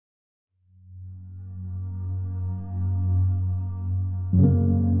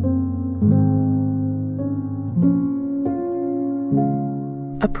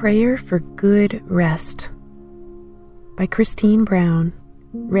Prayer for Good Rest by Christine Brown,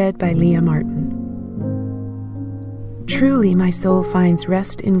 read by Leah Martin. Truly my soul finds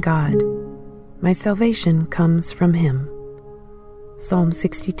rest in God. My salvation comes from Him. Psalm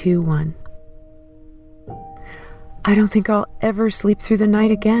 62:1. I don't think I'll ever sleep through the night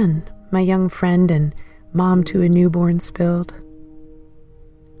again, my young friend and mom to a newborn spilled.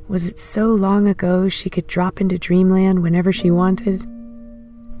 Was it so long ago she could drop into dreamland whenever she wanted?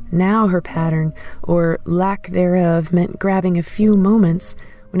 Now her pattern, or lack thereof, meant grabbing a few moments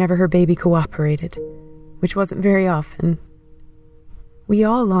whenever her baby cooperated, which wasn't very often. We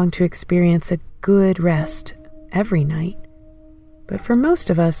all long to experience a good rest every night, but for most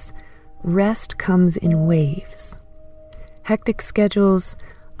of us, rest comes in waves. Hectic schedules,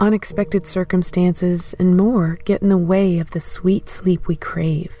 unexpected circumstances, and more get in the way of the sweet sleep we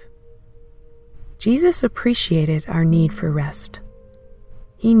crave. Jesus appreciated our need for rest.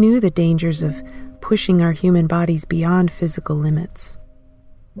 He knew the dangers of pushing our human bodies beyond physical limits.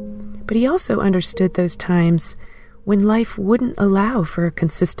 But he also understood those times when life wouldn't allow for a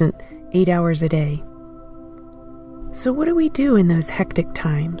consistent 8 hours a day. So what do we do in those hectic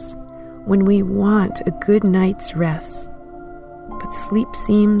times when we want a good night's rest, but sleep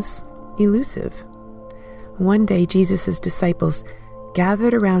seems elusive? One day Jesus' disciples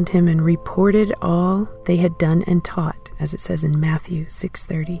gathered around him and reported all they had done and taught, as it says in Matthew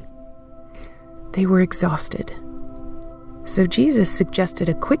 6:30. They were exhausted. So Jesus suggested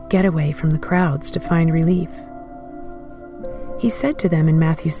a quick getaway from the crowds to find relief. He said to them in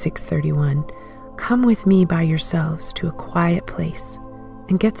Matthew 6:31, "Come with me by yourselves to a quiet place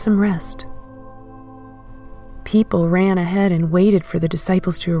and get some rest." People ran ahead and waited for the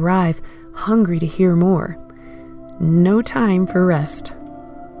disciples to arrive, hungry to hear more. No time for rest.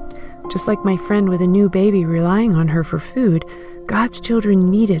 Just like my friend with a new baby relying on her for food, God's children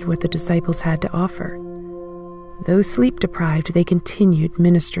needed what the disciples had to offer. Though sleep-deprived, they continued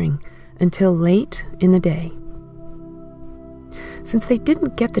ministering until late in the day. Since they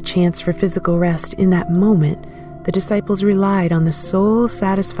didn't get the chance for physical rest in that moment, the disciples relied on the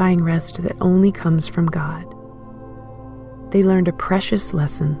soul-satisfying rest that only comes from God. They learned a precious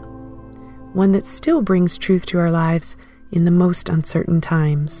lesson, one that still brings truth to our lives in the most uncertain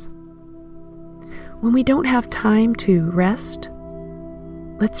times. When we don't have time to rest,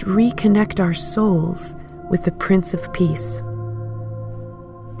 let's reconnect our souls with the Prince of Peace.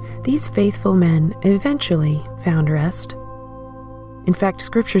 These faithful men eventually found rest. In fact,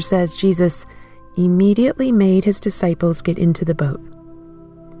 Scripture says Jesus immediately made his disciples get into the boat,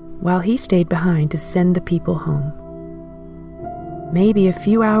 while he stayed behind to send the people home. Maybe a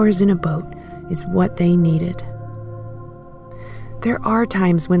few hours in a boat is what they needed. There are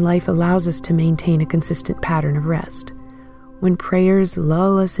times when life allows us to maintain a consistent pattern of rest, when prayers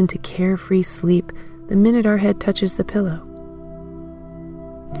lull us into carefree sleep the minute our head touches the pillow.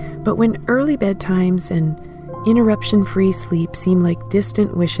 But when early bedtimes and interruption-free sleep seem like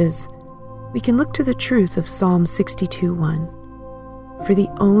distant wishes, we can look to the truth of Psalm 62:1, for the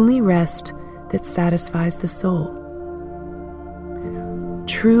only rest that satisfies the soul.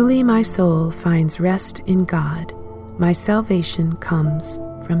 Truly my soul finds rest in God. My salvation comes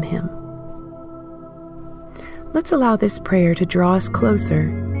from Him. Let's allow this prayer to draw us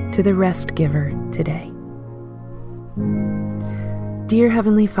closer to the rest giver today. Dear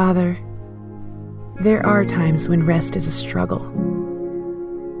Heavenly Father, there are times when rest is a struggle.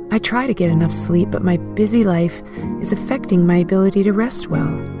 I try to get enough sleep, but my busy life is affecting my ability to rest well.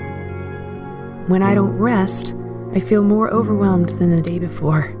 When I don't rest, I feel more overwhelmed than the day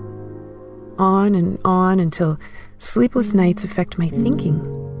before. On and on until sleepless nights affect my thinking.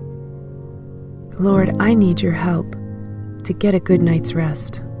 Lord, I need your help to get a good night's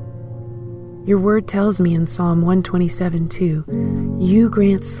rest. Your word tells me in Psalm 127:2, you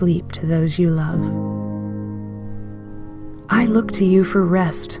grant sleep to those you love. I look to you for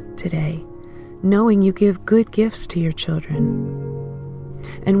rest today, knowing you give good gifts to your children.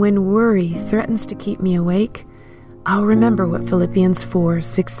 And when worry threatens to keep me awake, I'll remember what Philippians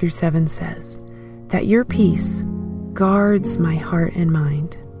 4:6-7 says, that your peace guards my heart and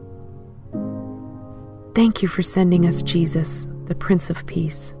mind. Thank you for sending us Jesus, the Prince of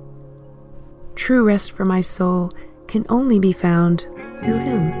Peace. True rest for my soul can only be found through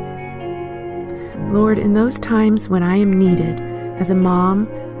Him. Lord, in those times when I am needed as a mom,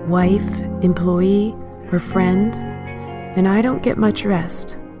 wife, employee, or friend, and I don't get much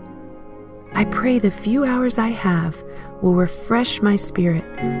rest, I pray the few hours I have will refresh my spirit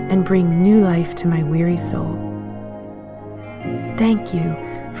and bring new life to my weary soul. Thank you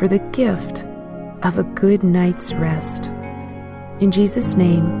for the gift of a good night's rest. In Jesus'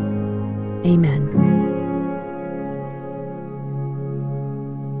 name, amen.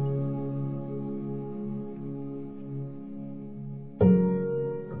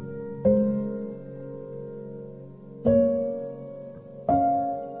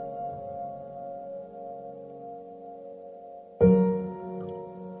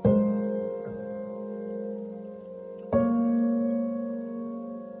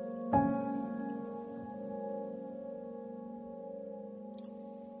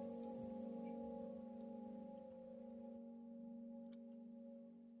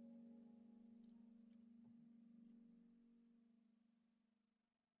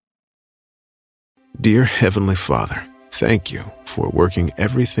 Dear Heavenly Father, thank you for working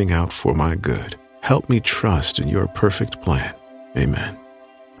everything out for my good. Help me trust in your perfect plan. Amen.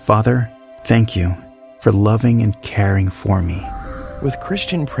 Father, thank you for loving and caring for me. With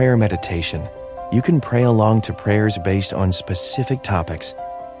Christian Prayer Meditation, you can pray along to prayers based on specific topics.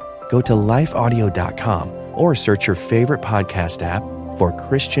 Go to lifeaudio.com or search your favorite podcast app for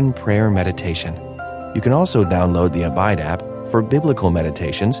Christian Prayer Meditation. You can also download the Abide app for biblical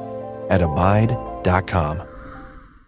meditations at abide.com.